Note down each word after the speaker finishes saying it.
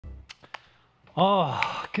Oh,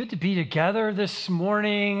 good to be together this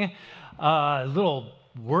morning. A little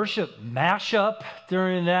worship mashup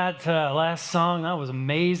during that last song. That was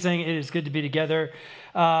amazing. It is good to be together.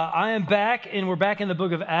 I am back, and we're back in the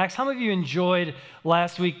book of Acts. How many of you enjoyed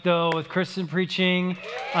last week, though, with Kristen preaching?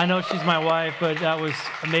 I know she's my wife, but that was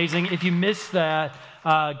amazing. If you missed that,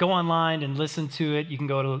 go online and listen to it. You can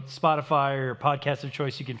go to Spotify or your podcast of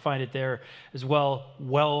choice. You can find it there as well.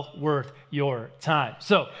 Well worth your time.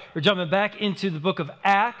 So we're jumping back into the book of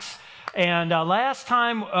Acts. And last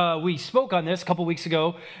time we spoke on this, a couple weeks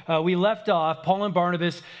ago, we left off. Paul and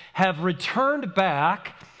Barnabas have returned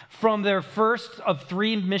back from their first of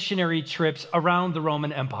 3 missionary trips around the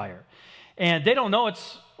Roman Empire. And they don't know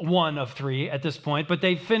it's one of 3 at this point, but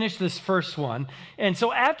they finished this first one. And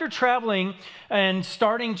so after traveling and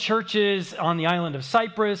starting churches on the island of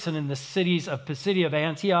Cyprus and in the cities of Pisidia of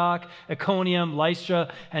Antioch, Iconium,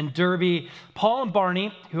 Lystra, and Derbe, Paul and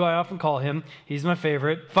Barney, who I often call him, he's my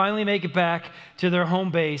favorite, finally make it back to their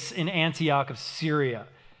home base in Antioch of Syria.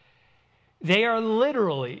 They are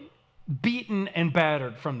literally beaten and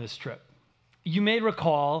battered from this trip. You may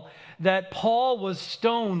recall that Paul was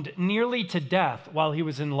stoned nearly to death while he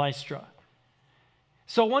was in Lystra.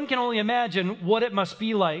 So one can only imagine what it must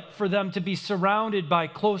be like for them to be surrounded by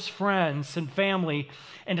close friends and family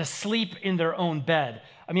and to sleep in their own bed.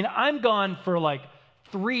 I mean, I'm gone for like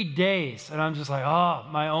 3 days, and I'm just like, oh,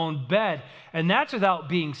 my own bed. And that's without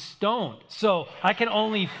being stoned. So I can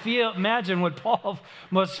only imagine what Paul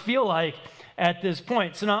must feel like at this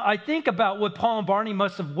point. So now I think about what Paul and Barney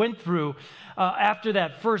must have went through after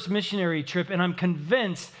that first missionary trip, and I'm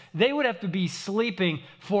convinced they would have to be sleeping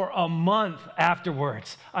for a month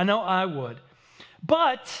afterwards. I know I would.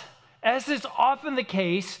 But as is often the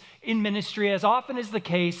case in ministry, as often is the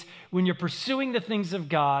case when you're pursuing the things of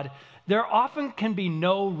God, there often can be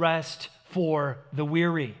no rest for the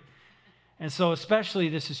weary. And so especially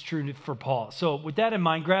this is true for Paul. So with that in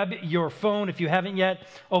mind, grab your phone. If you haven't yet,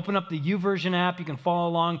 open up the YouVersion app. You can follow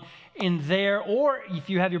along in there. Or if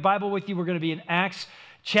you have your Bible with you, we're going to be in Acts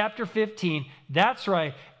chapter 15. That's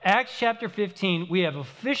right, Acts chapter 15. We have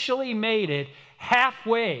officially made it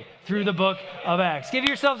halfway through the book of Acts. Give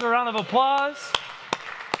yourselves a round of applause.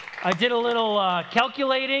 I did a little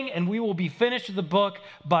calculating, and we will be finished with the book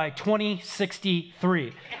by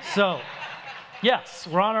 2063. So, yes,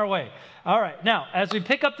 we're on our way. All right, now, as we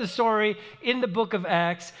pick up the story in the book of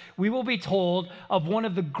Acts, we will be told of one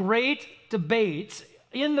of the great debates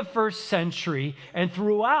in the first century and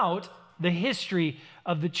throughout the history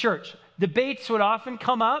of the church. Debates would often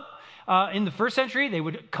come up in the first century. They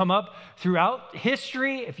would come up throughout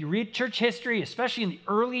history, if you read church history, especially in the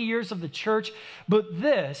early years of the church. But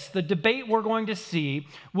this, the debate we're going to see,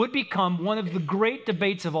 would become one of the great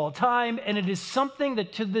debates of all time, and it is something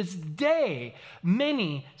that to this day,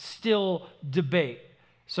 many still debate.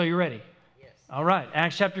 So you ready? Yes. All right,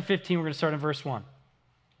 Acts chapter 15, we're going to start in verse 1.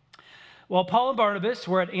 While Paul and Barnabas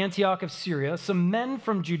were at Antioch of Syria, some men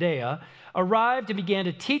from Judea arrived and began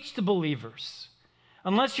to teach the believers,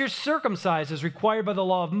 unless you're circumcised as required by the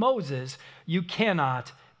law of Moses, you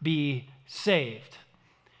cannot be saved.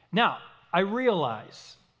 Now, I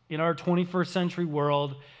realize in our 21st century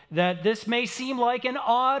world that this may seem like an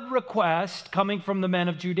odd request coming from the men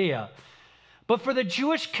of Judea. But for the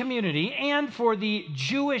Jewish community and for the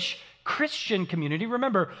Jewish Christian community,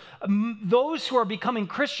 remember, those who are becoming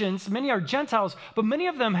Christians, many are Gentiles, but many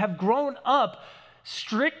of them have grown up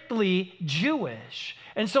strictly Jewish.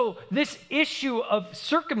 And so this issue of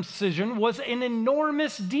circumcision was an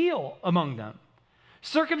enormous deal among them.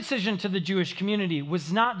 Circumcision to the Jewish community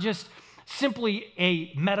was not just simply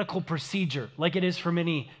a medical procedure like it is for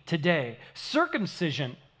many today.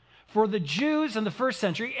 Circumcision for the Jews in the first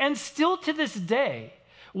century, and still to this day,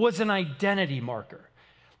 was an identity marker.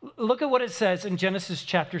 Look at what it says in Genesis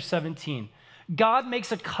chapter 17. God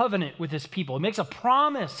makes a covenant with his people. He makes a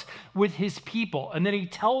promise with his people. And then he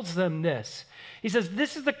tells them this. He says,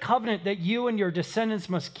 this is the covenant that you and your descendants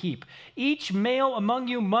must keep. Each male among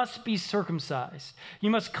you must be circumcised. You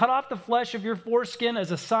must cut off the flesh of your foreskin as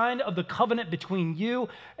a sign of the covenant between you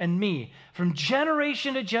and me. From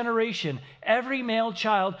generation to generation, every male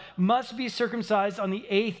child must be circumcised on the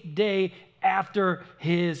 8th day after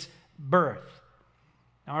his birth.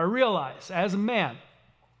 Now I realize, as a man,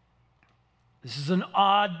 this is an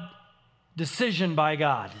odd decision by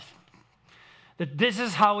God, that this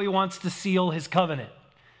is how he wants to seal his covenant.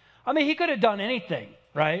 I mean, he could have done anything,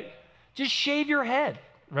 right? Just shave your head,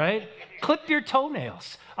 right? Clip your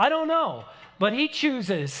toenails. I don't know. But he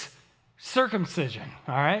chooses circumcision,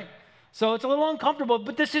 all right? So it's a little uncomfortable,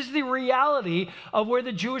 but this is the reality of where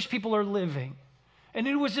the Jewish people are living. And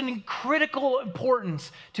it was an critical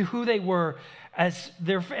importance to who they were as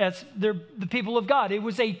the people of God. It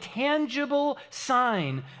was a tangible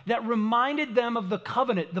sign that reminded them of the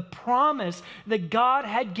covenant, the promise that God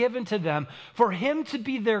had given to them for him to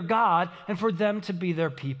be their God and for them to be their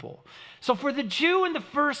people. So for the Jew in the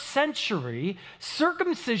first century,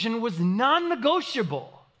 circumcision was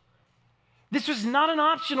non-negotiable. This was not an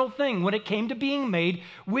optional thing when it came to being made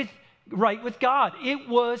right with God. It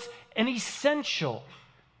was an essential.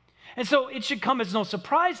 And so it should come as no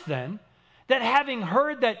surprise then that having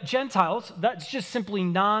heard that Gentiles, that's just simply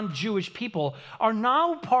non-Jewish people, are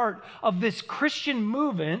now part of this Christian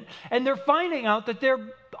movement, and they're finding out that they're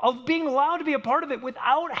being allowed to be a part of it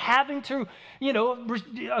without having to,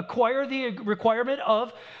 acquire the requirement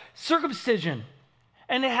of circumcision.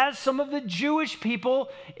 And it has some of the Jewish people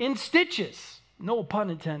in stitches. No pun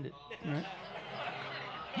intended. Right?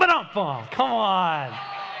 But come on.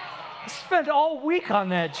 I spent all week on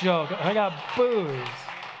that joke. I got booze.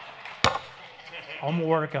 I'm going to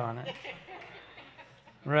work on it.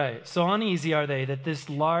 Right. So uneasy are they that this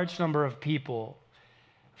large number of people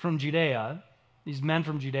from Judea, these men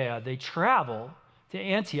from Judea, they travel to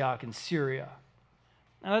Antioch in Syria.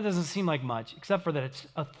 Now that doesn't seem like much, except for that it's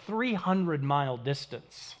a 300-mile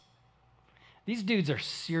distance. These dudes are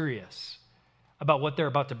serious about what they're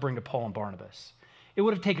about to bring to Paul and Barnabas. It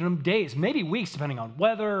would have taken them days, maybe weeks, depending on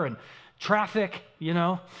weather and traffic,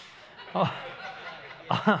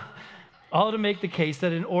 all to make the case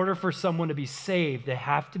that in order for someone to be saved, they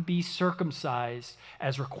have to be circumcised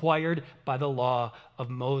as required by the law of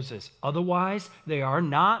Moses. Otherwise, they are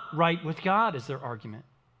not right with God, is their argument.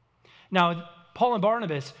 Now, Paul and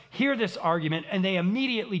Barnabas hear this argument, and they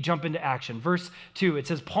immediately jump into action. Verse 2, it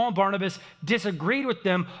says, Paul and Barnabas disagreed with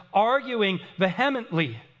them, arguing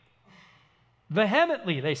vehemently.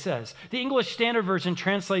 Vehemently, they says. The English Standard Version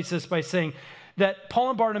translates this by saying that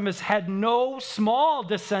Paul and Barnabas had no small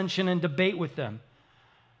dissension and debate with them.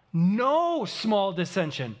 No small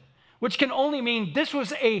dissension, which can only mean this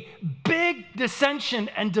was a big dissension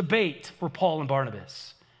and debate for Paul and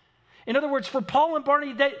Barnabas. In other words, for Paul and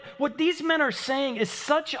Barnabas, what these men are saying is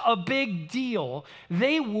such a big deal,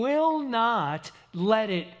 they will not let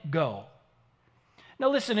it go. Now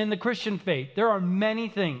listen, in the Christian faith, there are many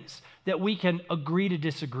things that we can agree to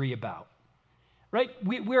disagree about, right?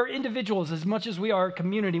 We are individuals as much as we are a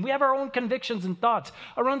community. We have our own convictions and thoughts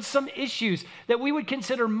around some issues that we would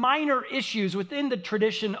consider minor issues within the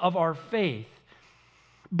tradition of our faith.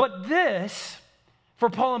 But this, for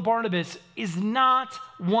Paul and Barnabas, is not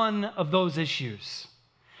one of those issues.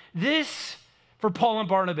 This, for Paul and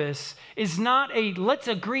Barnabas, is not a let's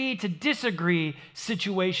agree to disagree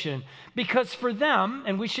situation, because for them,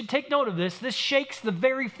 and we should take note of this, this shakes the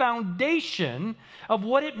very foundation of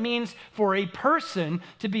what it means for a person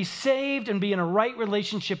to be saved and be in a right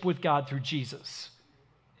relationship with God through Jesus.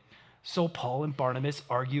 So Paul and Barnabas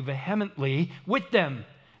argue vehemently with them.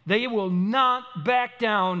 They will not back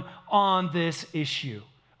down on this issue.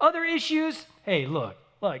 Other issues, hey, look,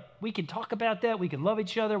 we can talk about that. We can love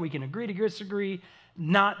each other. We can agree to disagree.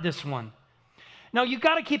 Not this one. Now, you've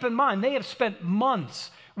got to keep in mind, they have spent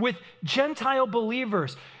months with Gentile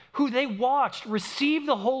believers who they watched receive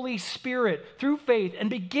the Holy Spirit through faith and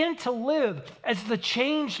begin to live as the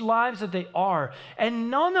changed lives that they are. And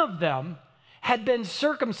none of them had been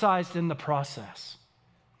circumcised in the process.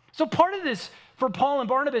 So part of this for Paul and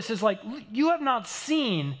Barnabas is like, you have not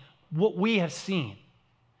seen what we have seen.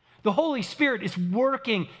 The Holy Spirit is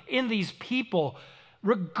working in these people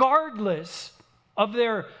regardless of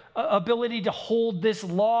their ability to hold this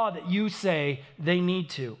law that you say they need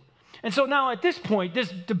to. And so now at this point, this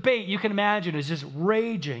debate, you can imagine, is just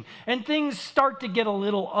raging. And things start to get a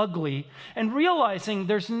little ugly. And realizing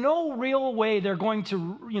there's no real way they're going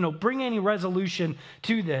to, bring any resolution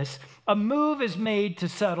to this, a move is made to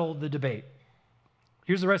settle the debate.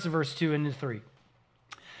 Here's the rest of verse 2 and 3.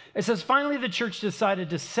 It says, finally, the church decided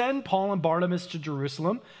to send Paul and Barnabas to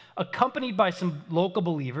Jerusalem, accompanied by some local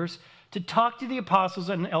believers, to talk to the apostles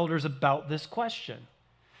and elders about this question.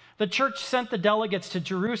 The church sent the delegates to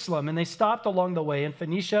Jerusalem, and they stopped along the way in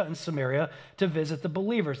Phoenicia and Samaria to visit the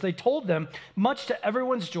believers. They told them, much to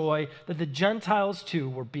everyone's joy, that the Gentiles too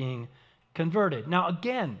were being converted. Now,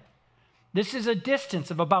 again, this is a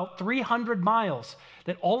distance of about 300 miles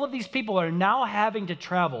that all of these people are now having to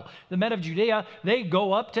travel. The men of Judea, they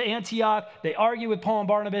go up to Antioch, they argue with Paul and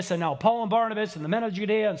Barnabas, and now Paul and Barnabas and the men of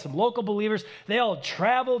Judea and some local believers, they all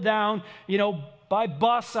travel down, by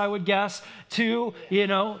bus, I would guess, to,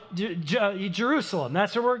 Jerusalem.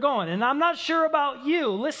 That's where we're going. And I'm not sure about you.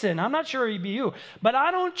 Listen, I'm not sure about you, but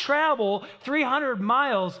I don't travel 300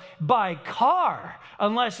 miles by car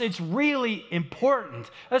unless it's really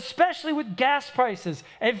important, especially with gas prices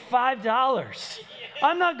at $5.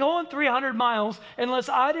 I'm not going 300 miles unless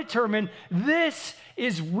I determine this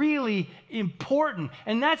is really important,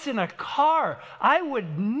 and that's in a car. I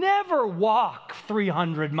would never walk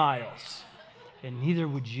 300 miles, and neither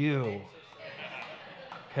would you.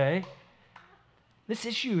 Okay? This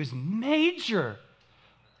issue is major.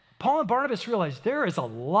 Paul and Barnabas realized there is a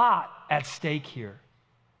lot at stake here.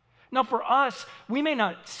 Now, for us, we may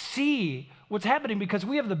not see what's happening because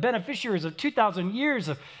we have the beneficiaries of 2,000 years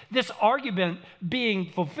of this argument being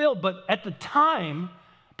fulfilled, but at the time,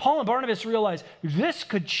 Paul and Barnabas realized this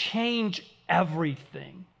could change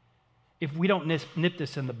everything if we don't nip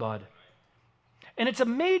this in the bud. And it's a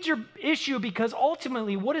major issue because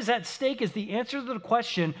ultimately what is at stake is the answer to the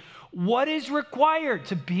question, what is required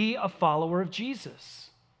to be a follower of Jesus?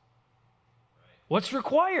 What's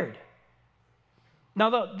required?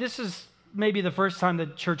 Now, this is maybe the first time the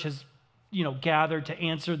church has, gathered to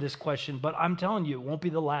answer this question, but I'm telling you, it won't be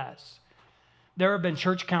the last. There have been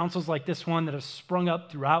church councils like this one that have sprung up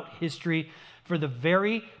throughout history for the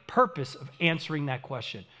very purpose of answering that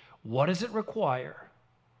question. What does it require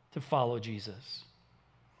to follow Jesus?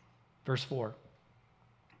 Verse 4.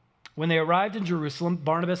 When they arrived in Jerusalem,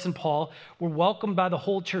 Barnabas and Paul were welcomed by the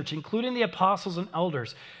whole church, including the apostles and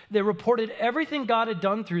elders. They reported everything God had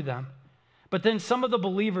done through them. But then some of the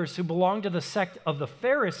believers who belonged to the sect of the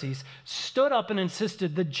Pharisees stood up and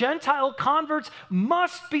insisted the Gentile converts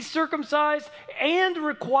must be circumcised and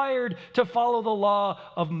required to follow the law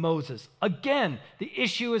of Moses. Again, the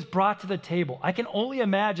issue is brought to the table. I can only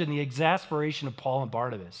imagine the exasperation of Paul and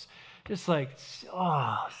Barnabas. Just like,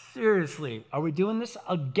 seriously, are we doing this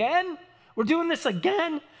again? We're doing this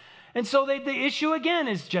again? And so the issue again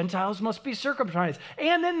is Gentiles must be circumcised.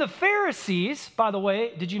 And then the Pharisees, by the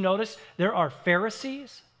way, did you notice there are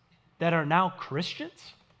Pharisees that are now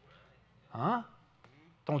Christians? Huh?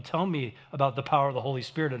 Don't tell me about the power of the Holy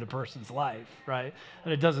Spirit in a person's life, right?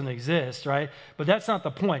 That it doesn't exist, right? But that's not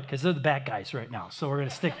the point because they're the bad guys right now. So we're going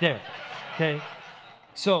to stick there, okay?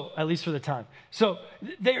 So, at least for the time. So,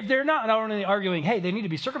 they're not only arguing, hey, they need to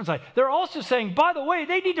be circumcised. They're also saying, by the way,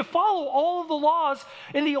 they need to follow all of the laws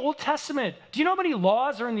in the Old Testament. Do you know how many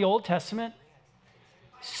laws are in the Old Testament?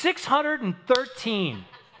 613.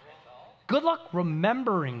 Good luck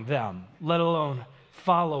remembering them, let alone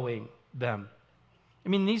following them. I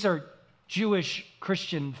mean, these are Jewish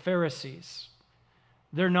Christian Pharisees.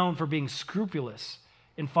 They're known for being scrupulous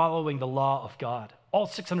in following the law of God. All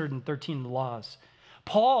 613 laws.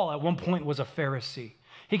 Paul, at one point, was a Pharisee.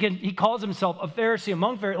 He calls himself a Pharisee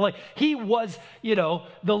among Pharisees. Like, he was, the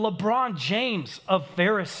LeBron James of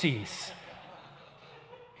Pharisees.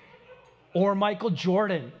 Or Michael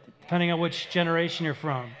Jordan, depending on which generation you're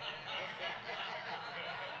from.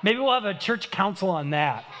 Maybe we'll have a church council on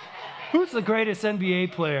that. Who's the greatest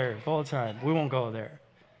NBA player of all time? We won't go there.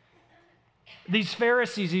 These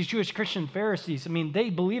Pharisees, these Jewish Christian Pharisees, they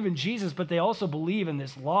believe in Jesus, but they also believe in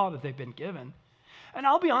this law that they've been given. And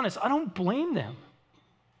I'll be honest, I don't blame them.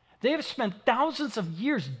 They have spent thousands of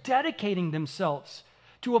years dedicating themselves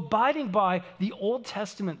to abiding by the Old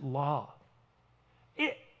Testament law.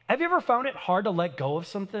 Have you ever found it hard to let go of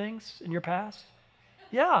some things in your past?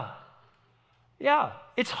 Yeah.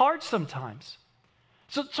 It's hard sometimes.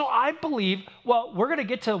 So I believe, we're going to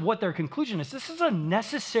get to what their conclusion is. This is a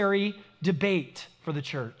necessary debate for the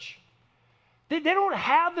church. They don't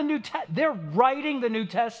have the New Testament. They're writing the New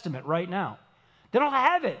Testament right now. They don't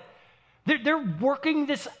have it. They're working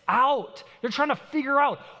this out. They're trying to figure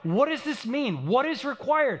out, what does this mean? What is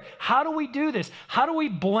required? How do we do this? How do we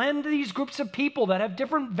blend these groups of people that have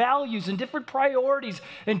different values and different priorities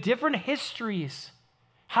and different histories?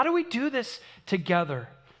 How do we do this together?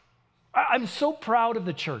 I'm so proud of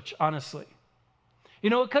the church, honestly. It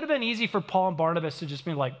could have been easy for Paul and Barnabas to just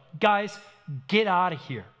be like, guys, get out of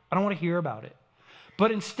here. I don't want to hear about it.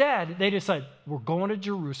 But instead, they decided, we're going to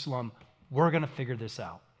Jerusalem. We're going to figure this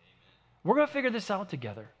out. We're going to figure this out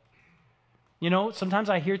together. Sometimes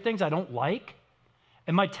I hear things I don't like,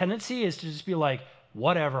 and my tendency is to just be like,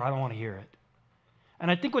 whatever, I don't want to hear it. And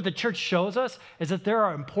I think what the church shows us is that there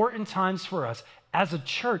are important times for us as a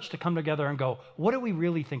church to come together and go, what do we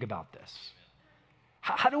really think about this?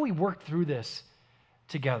 How do we work through this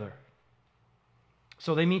together?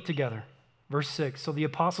 So they meet together. Verse 6, so the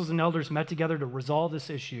apostles and elders met together to resolve this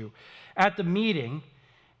issue. At the meeting,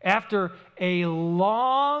 after a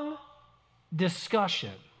long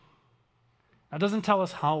discussion, that doesn't tell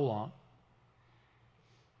us how long,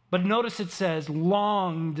 But notice it says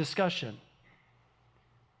long discussion.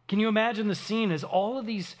 Can you imagine the scene as all of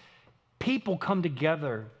these people come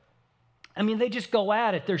together? I mean, they just go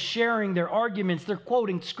at it. They're sharing their arguments. They're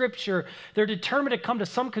quoting scripture. They're determined to come to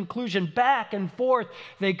some conclusion. Back and forth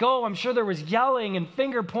they go. I'm sure there was yelling and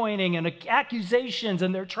finger pointing and accusations,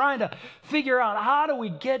 and they're trying to figure out, how do we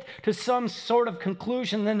get to some sort of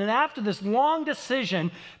conclusion? And then after this long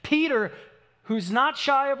decision, Peter, who's not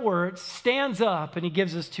shy of words, stands up and he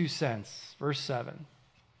gives us 2 cents. Verse 7.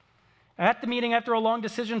 At the meeting, after a long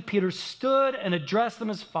decision, Peter stood and addressed them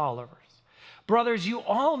as followers. Brothers, you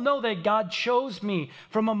all know that God chose me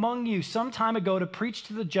from among you some time ago to preach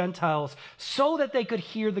to the Gentiles so that they could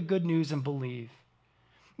hear the good news and believe.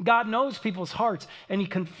 God knows people's hearts, and he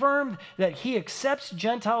confirmed that he accepts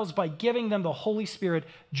Gentiles by giving them the Holy Spirit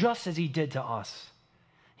just as he did to us.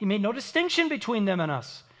 He made no distinction between them and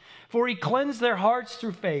us, for he cleansed their hearts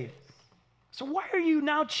through faith. So why are you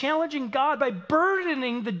now challenging God by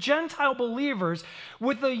burdening the Gentile believers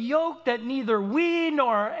with a yoke that neither we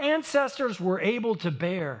nor our ancestors were able to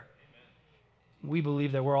bear? Amen. We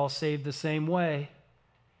believe that we're all saved the same way,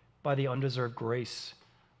 by the undeserved grace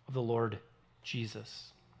of the Lord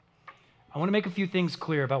Jesus. I want to make a few things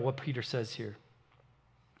clear about what Peter says here.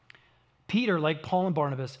 Peter, like Paul and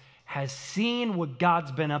Barnabas, has seen what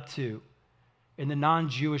God's been up to in the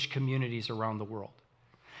non-Jewish communities around the world.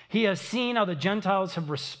 He has seen how the Gentiles have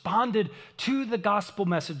responded to the gospel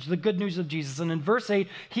message, the good news of Jesus. And in verse 8,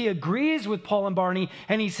 he agrees with Paul and Barney,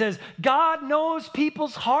 and he says, God knows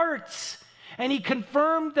people's hearts. And he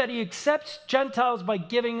confirmed that he accepts Gentiles by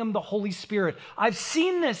giving them the Holy Spirit. I've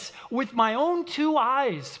seen this with my own 2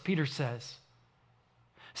 eyes, Peter says.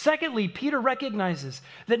 Secondly, Peter recognizes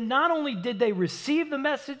that not only did they receive the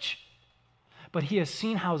message, but he has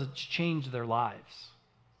seen how it's changed their lives.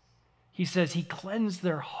 He says he cleansed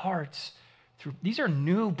their hearts through. These are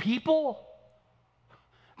new people.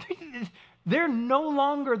 They're no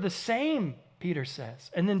longer the same, Peter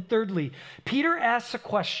says. And then thirdly, Peter asks the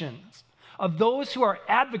questions of those who are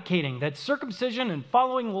advocating that circumcision and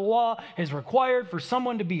following the law is required for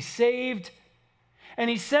someone to be saved. And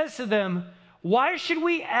he says to them, why should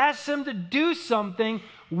we ask them to do something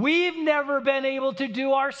we've never been able to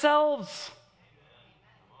do ourselves?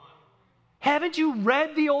 Haven't you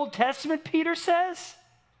read the Old Testament, Peter says?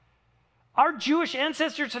 Our Jewish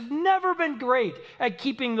ancestors have never been great at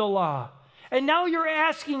keeping the law. And now you're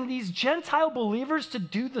asking these Gentile believers to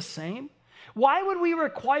do the same? Why would we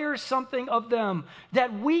require something of them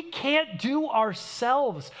that we can't do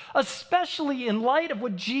ourselves, especially in light of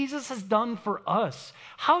what Jesus has done for us?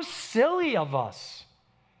 How silly of us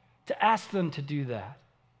to ask them to do that.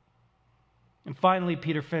 And finally,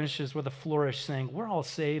 Peter finishes with a flourish saying, we're all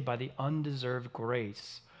saved by the undeserved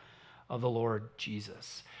grace of the Lord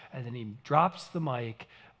Jesus. And then he drops the mic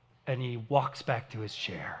and he walks back to his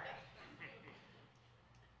chair.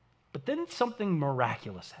 But then something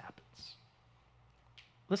miraculous happens.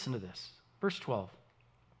 Listen to this. Verse 12.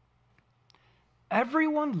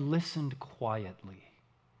 Everyone listened quietly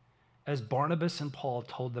as Barnabas and Paul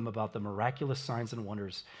told them about the miraculous signs and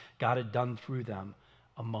wonders God had done through them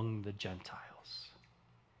among the Gentiles.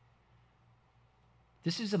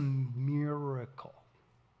 This is a miracle.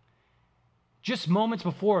 Just moments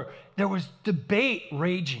before, there was debate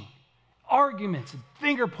raging, arguments and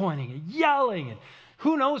finger pointing and yelling, and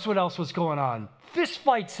who knows what else was going on. Fist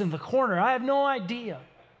fights in the corner. I have no idea.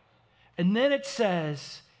 And then it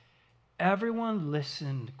says, everyone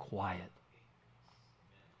listened quietly.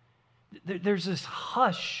 There's this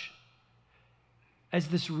hush as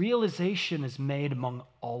this realization is made among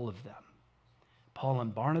all of them. Paul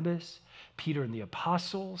and Barnabas, Peter and the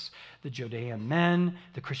apostles, the Judean men,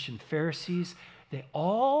 the Christian Pharisees, they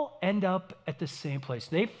all end up at the same place.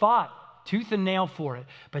 They fought tooth and nail for it,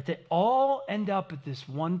 but they all end up at this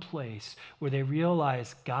one place where they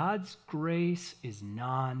realize God's grace is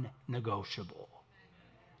non-negotiable.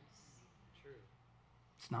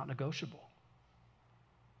 It's not negotiable.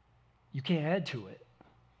 You can't add to it.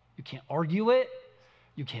 You can't argue it.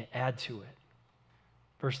 You can't add to it.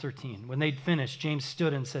 Verse 13, when they'd finished, James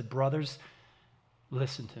stood and said, brothers,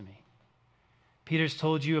 listen to me. Peter's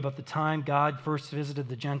told you about the time God first visited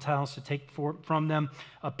the Gentiles to take from them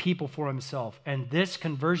a people for himself. And this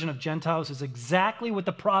conversion of Gentiles is exactly what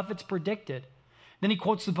the prophets predicted. Then he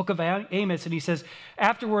quotes the book of Amos and he says,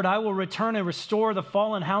 afterward, I will return and restore the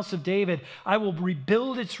fallen house of David. I will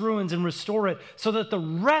rebuild its ruins and restore it so that the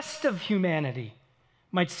rest of humanity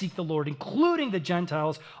might seek the Lord, including the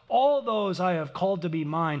Gentiles, all those I have called to be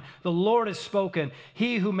mine. The Lord has spoken,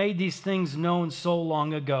 he who made these things known so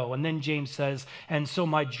long ago. And then James says, and so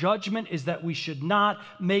my judgment is that we should not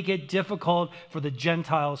make it difficult for the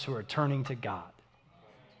Gentiles who are turning to God.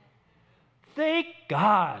 Thank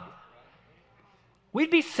God.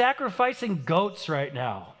 We'd be sacrificing goats right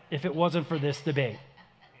now if it wasn't for this debate.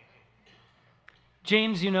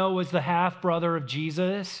 James, was the half-brother of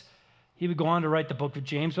Jesus. He would go on to write the book of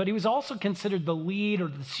James, but he was also considered the lead or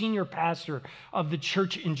the senior pastor of the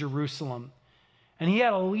church in Jerusalem. And he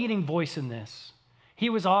had a leading voice in this.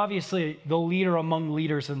 He was obviously the leader among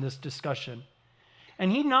leaders in this discussion.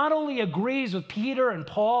 And he not only agrees with Peter and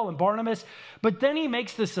Paul and Barnabas, but then he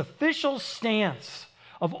makes this official stance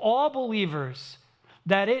of all believers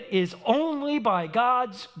that it is only by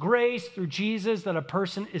God's grace through Jesus that a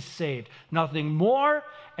person is saved. Nothing more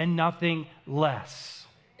and nothing less.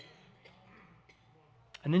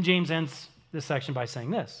 And then James ends this section by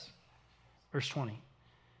saying this, verse 20.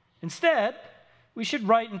 Instead, we should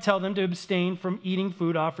write and tell them to abstain from eating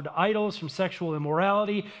food offered to idols, from sexual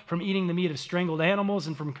immorality, from eating the meat of strangled animals,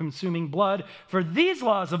 and from consuming blood. For these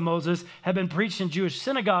laws of Moses have been preached in Jewish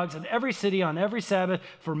synagogues in every city on every Sabbath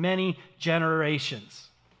for many generations.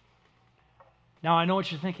 Now, I know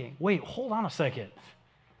what you're thinking. Wait, hold on a second.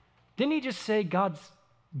 Didn't he just say God's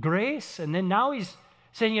grace? And then now he's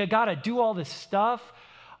saying you got to do all this stuff?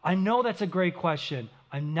 I know that's a great question.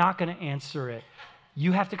 I'm not going to answer it.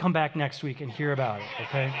 You have to come back next week and hear about it,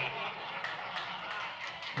 okay?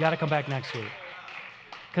 You got to come back next week.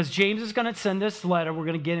 Because James is going to send this letter. We're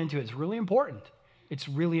going to get into it. It's really important. It's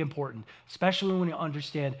really important, especially when you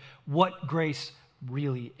understand what grace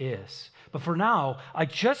really is. But for now, I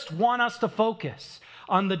just want us to focus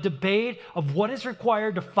on the debate of what is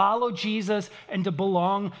required to follow Jesus and to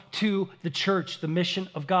belong to the church, the mission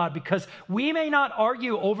of God, because we may not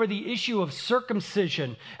argue over the issue of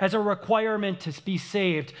circumcision as a requirement to be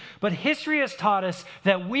saved, but history has taught us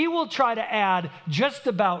that we will try to add just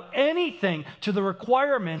about anything to the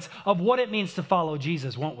requirements of what it means to follow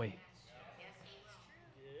Jesus, won't we? In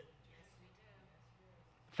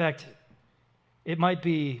fact, it might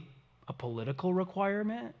be a political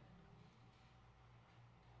requirement.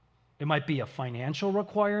 It might be a financial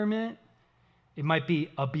requirement. It might be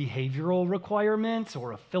a behavioral requirement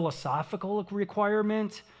or a philosophical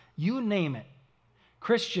requirement. You name it.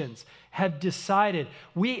 Christians have decided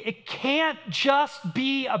it can't just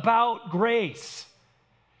be about grace.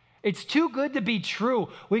 It's too good to be true.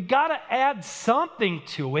 We've got to add something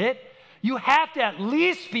to it. You have to at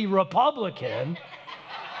least be Republican,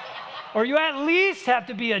 or you at least have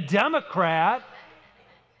to be a Democrat,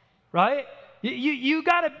 right? You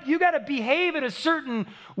gotta behave in a certain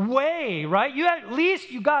way, right?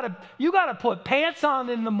 You gotta put pants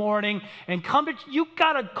on in the morning and you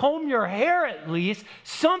gotta comb your hair at least,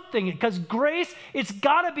 something, because grace, it's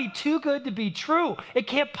gotta be too good to be true. It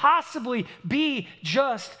can't possibly be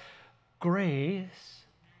just grace.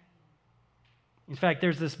 In fact,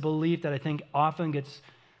 there's this belief that I think often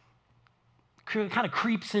kind of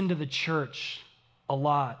creeps into the church a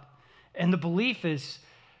lot. And the belief is,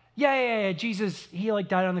 yeah, Jesus, he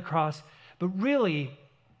died on the cross, but really,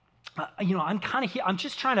 I'm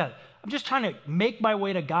just trying to make my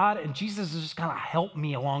way to God, and Jesus is just kind of help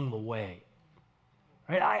me along the way.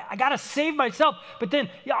 Right? I got to save myself, but then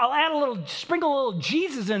I'll sprinkle a little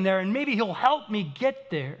Jesus in there, and maybe he'll help me get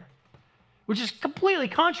there, which is completely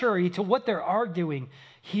contrary to what they're arguing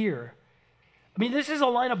here. I mean, this is a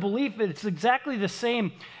line of belief that it's exactly the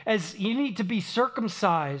same as you need to be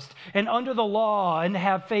circumcised and under the law and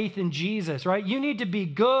have faith in Jesus, right? You need to be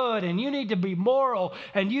good and you need to be moral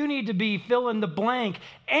and you need to be fill in the blank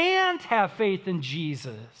and have faith in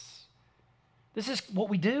Jesus. This is what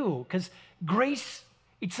we do because grace,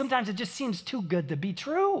 sometimes it just seems too good to be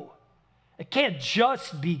true. It can't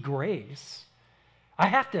just be grace. I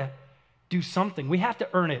have to do something. We have to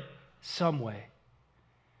earn it some way.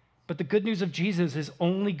 But the good news of Jesus is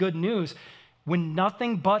only good news when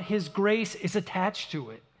nothing but his grace is attached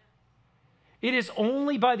to it. It is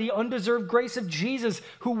only by the undeserved grace of Jesus,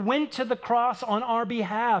 who went to the cross on our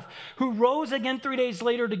behalf, who rose again 3 days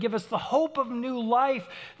later to give us the hope of new life,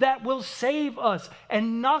 that will save us.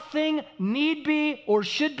 And nothing need be or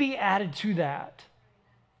should be added to that.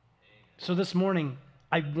 So this morning,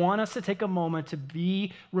 I want us to take a moment to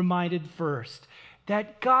be reminded first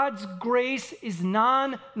that God's grace is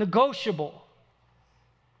non-negotiable.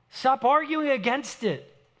 Stop arguing against it.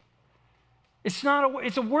 It's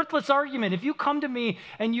a worthless argument. If you come to me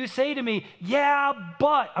and you say to me, yeah,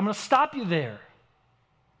 but, I'm going to stop you there.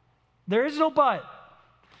 There is no but.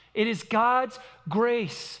 It is God's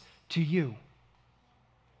grace to you.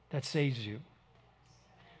 that saves you.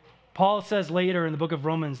 Paul says later in the book of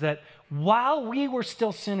Romans that while we were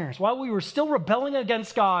still sinners, while we were still rebelling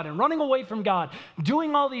against God and running away from God,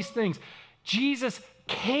 doing all these things, Jesus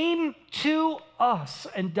came to us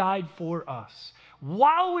and died for us.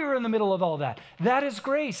 While we were in the middle of all that, that is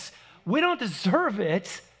grace. We don't deserve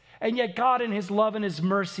it, and yet God in his love and his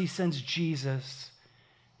mercy sends Jesus,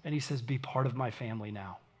 and he says, be part of my family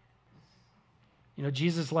now. You know,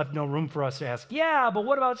 Jesus left no room for us to ask, yeah, but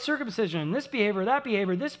what about circumcision, this behavior,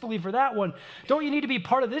 this belief, or that one? Don't you need to be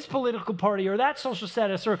part of this political party or that social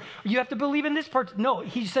status, or you have to believe in this part? No,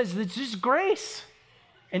 he says it's just grace,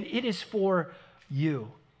 and it is for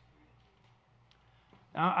you.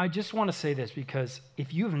 Now, I just want to say this because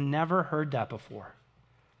if you've never heard that before,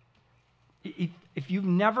 if you've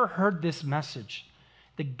never heard this message,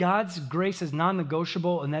 that God's grace is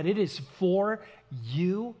non-negotiable and that it is for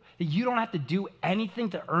you, that you don't have to do anything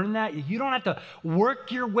to earn that, you don't have to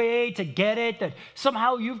work your way to get it, that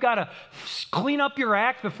somehow you've got to clean up your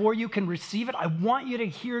act before you can receive it, I want you to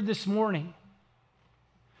hear this morning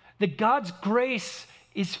that God's grace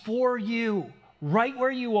is for you right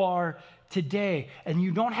where you are today. And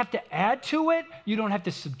you don't have to add to it. You don't have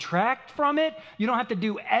to subtract from it. You don't have to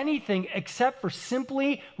do anything except for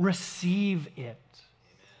simply receive it.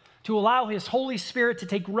 To allow his Holy Spirit to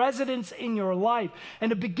take residence in your life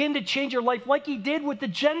and to begin to change your life like he did with the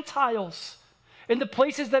Gentiles in the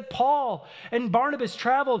places that Paul and Barnabas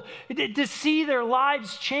traveled, to see their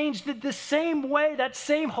lives changed the same way. That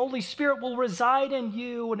same Holy Spirit will reside in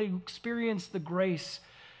you and experience the grace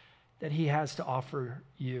that he has to offer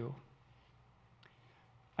you.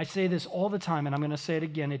 I say this all the time, and I'm going to say it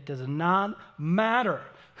again. It does not matter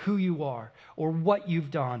who you are or what you've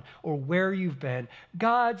done or where you've been.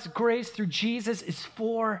 God's grace through Jesus is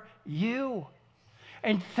for you.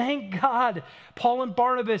 And thank God, Paul and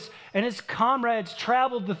Barnabas and his comrades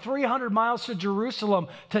traveled the 300 miles to Jerusalem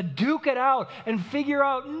to duke it out and figure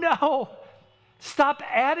out, no, stop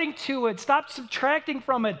adding to it. Stop subtracting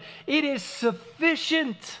from it. It is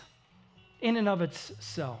sufficient in and of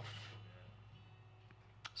itself.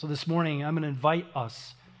 So this morning, I'm going to invite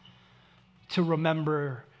us to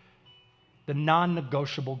remember the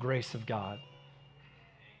non-negotiable grace of God,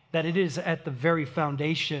 that it is at the very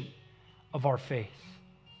foundation of our faith.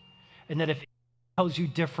 And that if it tells you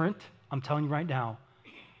different, I'm telling you right now,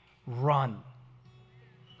 run.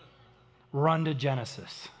 Run to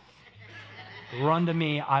Genesis. Run to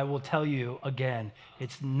me. I will tell you again,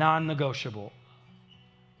 it's non-negotiable.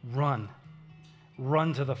 Run.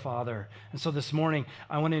 Run to the Father. And so this morning,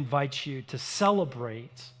 I want to invite you to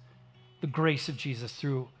celebrate the grace of Jesus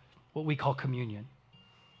through what we call communion.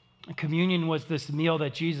 And communion was this meal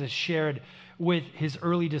that Jesus shared with his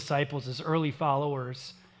early disciples, his early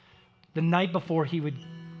followers, the night before he would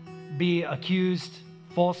be accused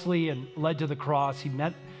falsely and led to the cross. He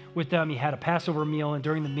met with them. He had a Passover meal, and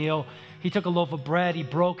during the meal, he took a loaf of bread, he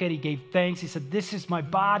broke it, he gave thanks. He said, this is my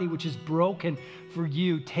body, which is broken for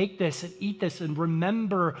you. Take this and eat this and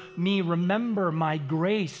remember me, remember my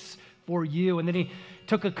grace for you. And then he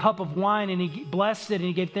took a cup of wine and he blessed it and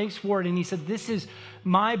he gave thanks for it. And he said, this is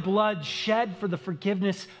my blood shed for the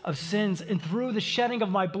forgiveness of sins. And through the shedding of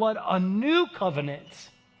my blood, a new covenant.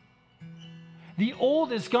 The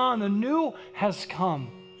old is gone, the new has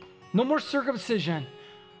come. No more circumcision,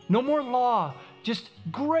 no more law, just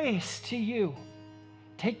grace to you.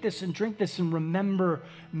 Take this and drink this and remember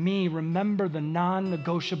me. Remember the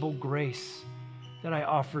non-negotiable grace that I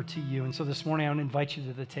offer to you. And so this morning, I want to invite you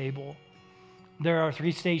to the table. There are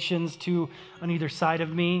 3 stations, 2 on either side of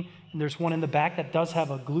me, and there's one in the back that does have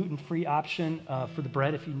a gluten-free option for the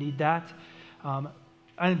bread if you need that. I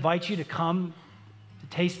invite you to come, to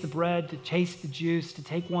taste the bread, to taste the juice, to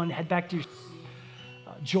take one, head back to your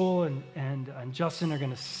Joel and Justin are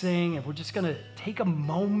going to sing, and we're just going to take a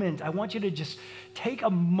moment. I want you to just take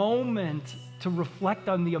a moment to reflect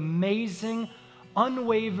on the amazing,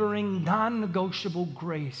 unwavering, non-negotiable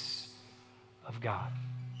grace of God.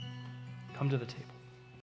 Come to the table.